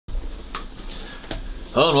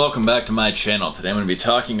Hello and welcome back to my channel. Today I'm going to be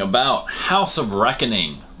talking about House of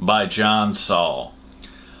Reckoning by John Saul.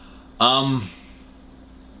 I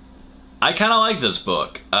kind of like this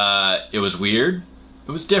book. It was weird.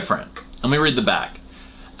 It was different. Let me read the back.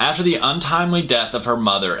 After the untimely death of her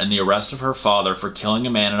mother and the arrest of her father for killing a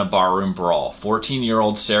man in a barroom brawl,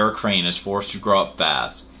 14-year-old Sarah Crane is forced to grow up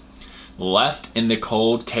fast. Left in the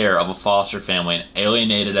cold care of a foster family and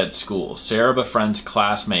alienated at school, Sarah befriends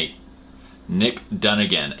classmate Nick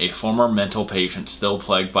Dunnigan, a former mental patient still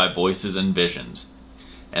plagued by voices and visions,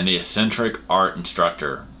 and the eccentric art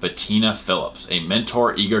instructor, Bettina Phillips, a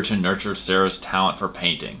mentor eager to nurture Sarah's talent for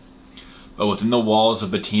painting. But within the walls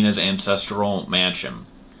of Bettina's ancestral mansion,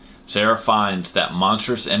 Sarah finds that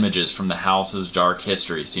monstrous images from the house's dark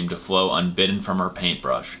history seem to flow unbidden from her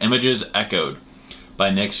paintbrush. Images echoed by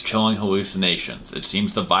Nick's chilling hallucinations. It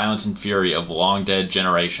seems the violence and fury of long-dead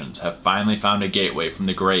generations have finally found a gateway from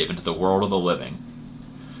the grave into the world of the living.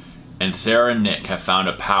 And Sarah and Nick have found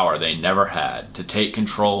a power they never had, to take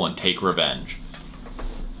control and take revenge.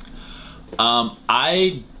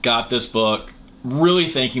 I got this book really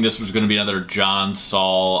thinking this was going to be another John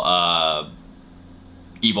Saul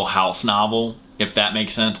Evil House novel, if that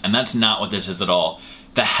makes sense. And that's not what this is at all.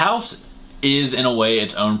 The house is, in a way,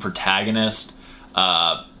 its own protagonist.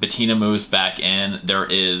 Bettina moves back in. There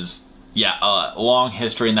is, a long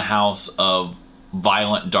history in the house of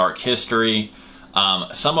violent, dark history,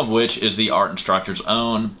 some of which is the art instructor's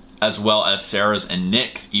own, as well as Sarah's and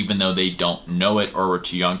Nick's, even though they don't know it or were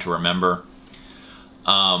too young to remember.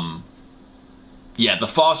 The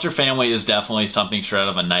foster family is definitely something straight out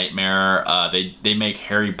of a nightmare. They make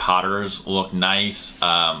Harry Potter's look nice.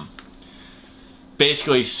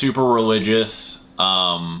 Basically super religious.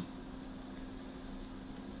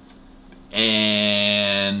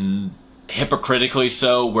 And hypocritically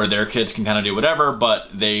so, where their kids can kind of do whatever, but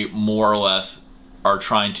they more or less are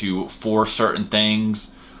trying to force certain things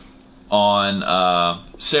on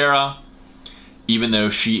Sarah, even though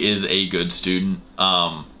she is a good student.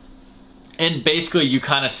 And basically you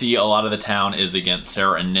kind of see a lot of the town is against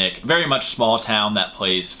Sarah and Nick. Very much small town that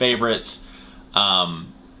plays favorites,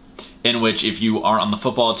 in which if you aren't on the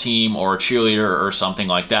football team or a cheerleader or something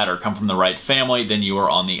like that, or come from the right family, then you are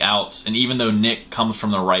on the outs. And even though Nick comes from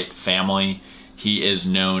the right family, he is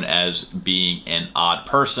known as being an odd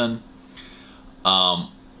person. And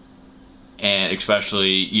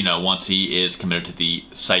especially, once he is committed to the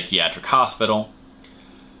psychiatric hospital.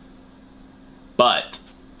 But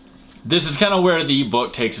this is kind of where the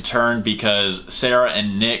book takes a turn, because Sarah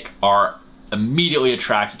and Nick are immediately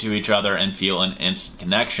attracted to each other and feel an instant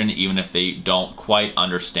connection, even if they don't quite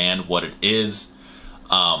understand what it is.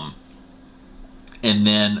 And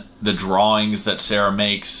then the drawings that Sarah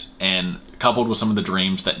makes, and coupled with some of the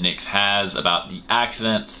dreams that Nick has about the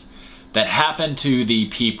accidents that happen to the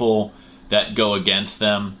people that go against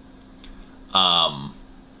them,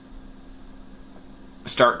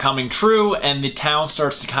 start coming true, and the town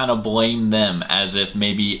starts to kind of blame them as if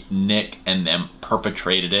maybe Nick and them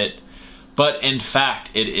perpetrated it. But in fact,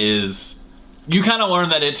 it is, you kind of learn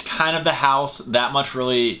that it's kind of the house. That much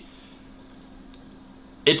really,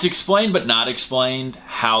 it's explained but not explained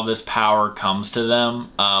how this power comes to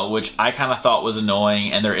them, which I kind of thought was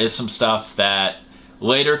annoying. And there is some stuff that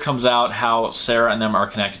later comes out, how Sarah and them are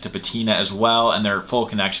connected to Bettina as well, and their full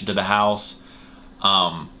connection to the house.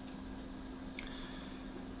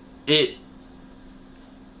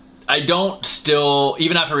 I don't still,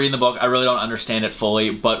 even after reading the book, I really don't understand it fully,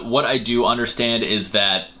 but what I do understand is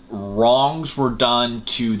that wrongs were done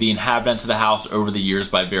to the inhabitants of the house over the years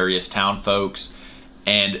by various town folks,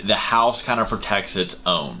 and the house kind of protects its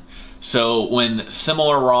own. So when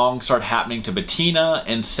similar wrongs start happening to Bettina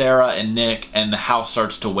and Sarah and Nick, and the house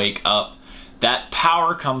starts to wake up, that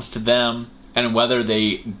power comes to them, and whether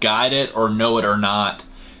they guide it or know it or not,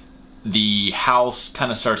 the house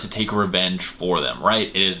kind of starts to take revenge for them, right?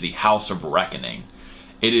 It is the House of Reckoning.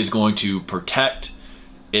 It is going to protect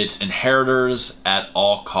its inheritors at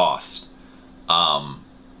all costs. And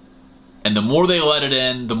the more they let it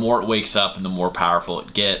in, the more it wakes up and the more powerful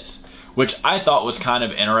it gets, which I thought was kind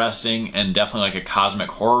of interesting and definitely like a cosmic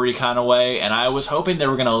horror-y kind of way. And I was hoping they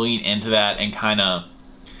were going to lean into that and kind of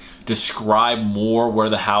describe more where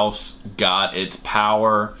the house got its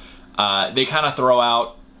power. They kind of throw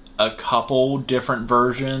out a couple different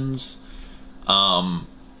versions. There's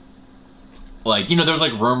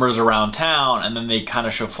like rumors around town, and then they kind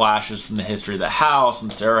of show flashes from the history of the house,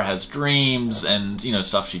 and Sarah has dreams and,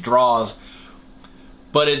 stuff she draws.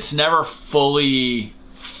 But it's never fully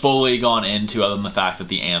gone into, other than the fact that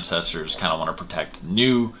the ancestors kind of want to protect the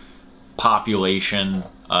new population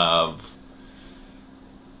of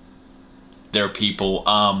their people.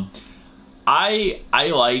 I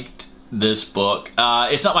liked this book.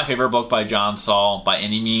 It's not my favorite book by John Saul by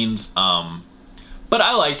any means, but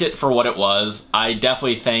I liked it for what it was. I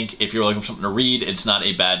definitely think if you're looking for something to read, it's not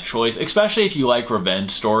a bad choice, especially if you like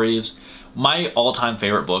revenge stories. My all-time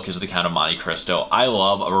favorite book is The Count of Monte Cristo. I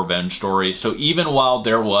love a revenge story, so even while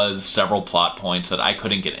there was several plot points that I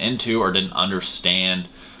couldn't get into or didn't understand,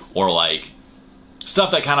 or like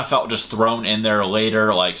stuff that kind of felt just thrown in there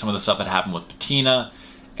later, like some of the stuff that happened with Patina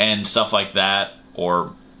and stuff like that,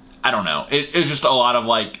 or I don't know. It's just a lot of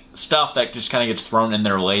like stuff that just kind of gets thrown in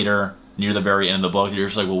there later near the very end of the book. You're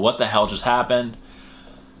just like, well, what the hell just happened?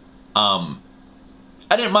 I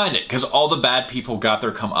didn't mind it because all the bad people got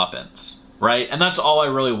their comeuppance, right? And that's all I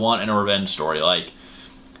really want in a revenge story. Like,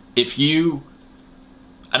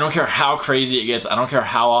 I don't care how crazy it gets. I don't care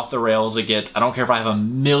how off the rails it gets. I don't care if I have a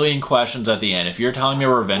million questions at the end. If you're telling me a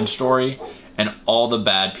revenge story and all the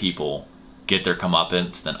bad people get their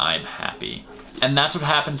comeuppance, then I'm happy. And that's what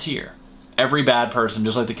happens here. Every bad person,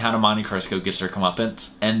 just like the Count of Monte Cristo, gets their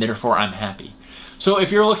comeuppance, and therefore I'm happy. So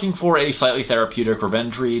if you're looking for a slightly therapeutic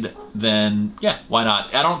revenge read, then yeah, why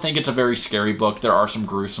not? I don't think it's a very scary book. There are some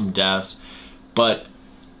gruesome deaths, but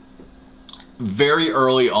very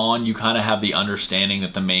early on, you kind of have the understanding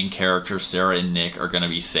that the main characters, Sarah and Nick, are going to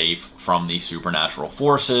be safe from these supernatural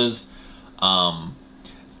forces.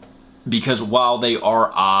 Because while they are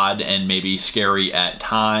odd and maybe scary at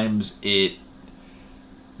times,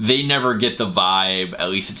 they never get the vibe, at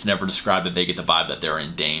least it's never described that they get the vibe that they're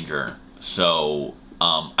in danger. So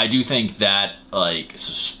I do think that like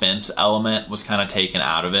suspense element was kind of taken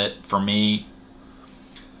out of it for me.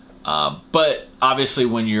 But obviously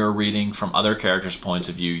when you're reading from other characters' points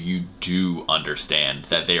of view, you do understand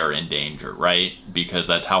that they are in danger, right? Because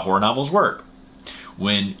that's how horror novels work.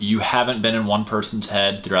 When you haven't been in one person's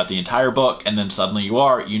head throughout the entire book, and then suddenly you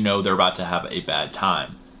are, you know they're about to have a bad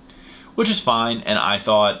time. Which is fine, and I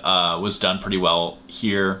thought was done pretty well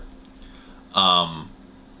here. I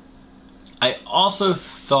also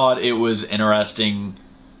thought it was interesting.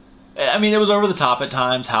 I mean, it was over the top at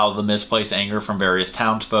times how the misplaced anger from various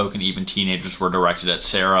townsfolk and even teenagers were directed at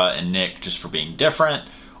Sarah and Nick just for being different.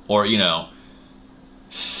 Or, you know,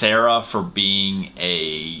 Sarah for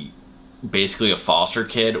being basically a foster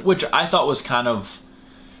kid, which I thought was kind of,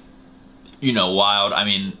 you know, wild. I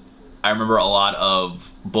mean, I remember a lot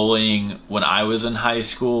of bullying when I was in high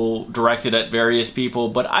school directed at various people,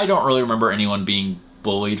 but I don't really remember anyone being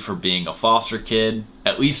bullied for being a foster kid.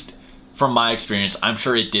 At least from my experience, I'm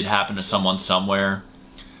sure it did happen to someone somewhere.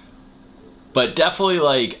 But definitely,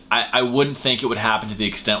 like, I wouldn't think it would happen to the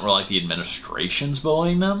extent where, like, the administration's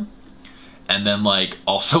bullying them. And then, like,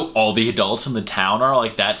 also all the adults in the town are,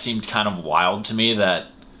 like, that seemed kind of wild to me that,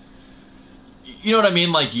 you know what I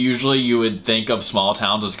mean? Like, usually you would think of small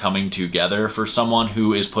towns as coming together for someone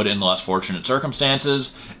who is put in less fortunate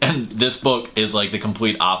circumstances. And this book is, like, the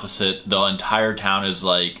complete opposite. The entire town is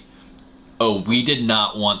like, oh, we did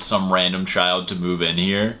not want some random child to move in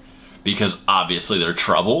here because obviously they're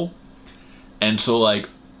trouble. And so, like,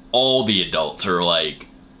 all the adults are, like,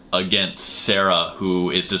 against Sarah, who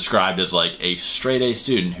is described as, like, a straight-A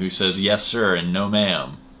student who says yes, sir, and no,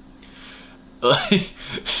 ma'am. Like,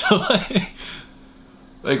 so,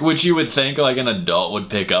 like, which you would think, like, an adult would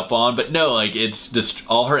pick up on. But no, like, it's just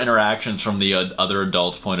all her interactions from the other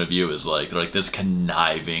adult's point of view is, like, they're like this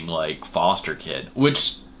conniving, like, foster kid.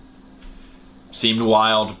 Which seemed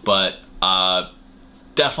wild, but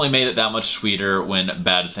definitely made it that much sweeter when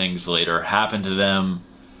bad things later happened to them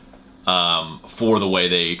for the way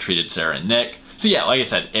they treated Sarah and Nick. So yeah, like I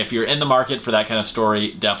said, if you're in the market for that kind of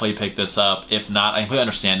story, definitely pick this up. If not, I completely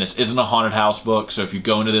understand this isn't a haunted house book, so if you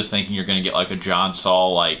go into this thinking you're going to get like a John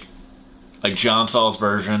Saul, like John Saul's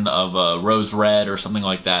version of Rose Red or something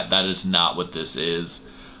like that, that is not what this is.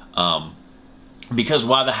 Because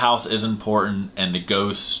while the house is important and the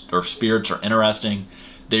ghosts or spirits are interesting,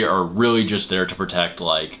 they are really just there to protect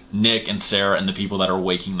like Nick and Sarah and the people that are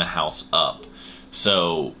waking the house up.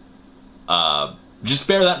 So just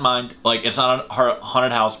bear that in mind. Like, it's not a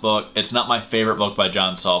haunted house book. It's not my favorite book by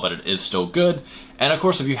John Saul, but it is still good. And of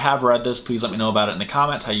course, if you have read this, please let me know about it in the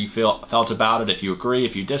comments, how you felt about it, if you agree,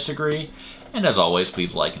 if you disagree. And as always,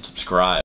 please like and subscribe.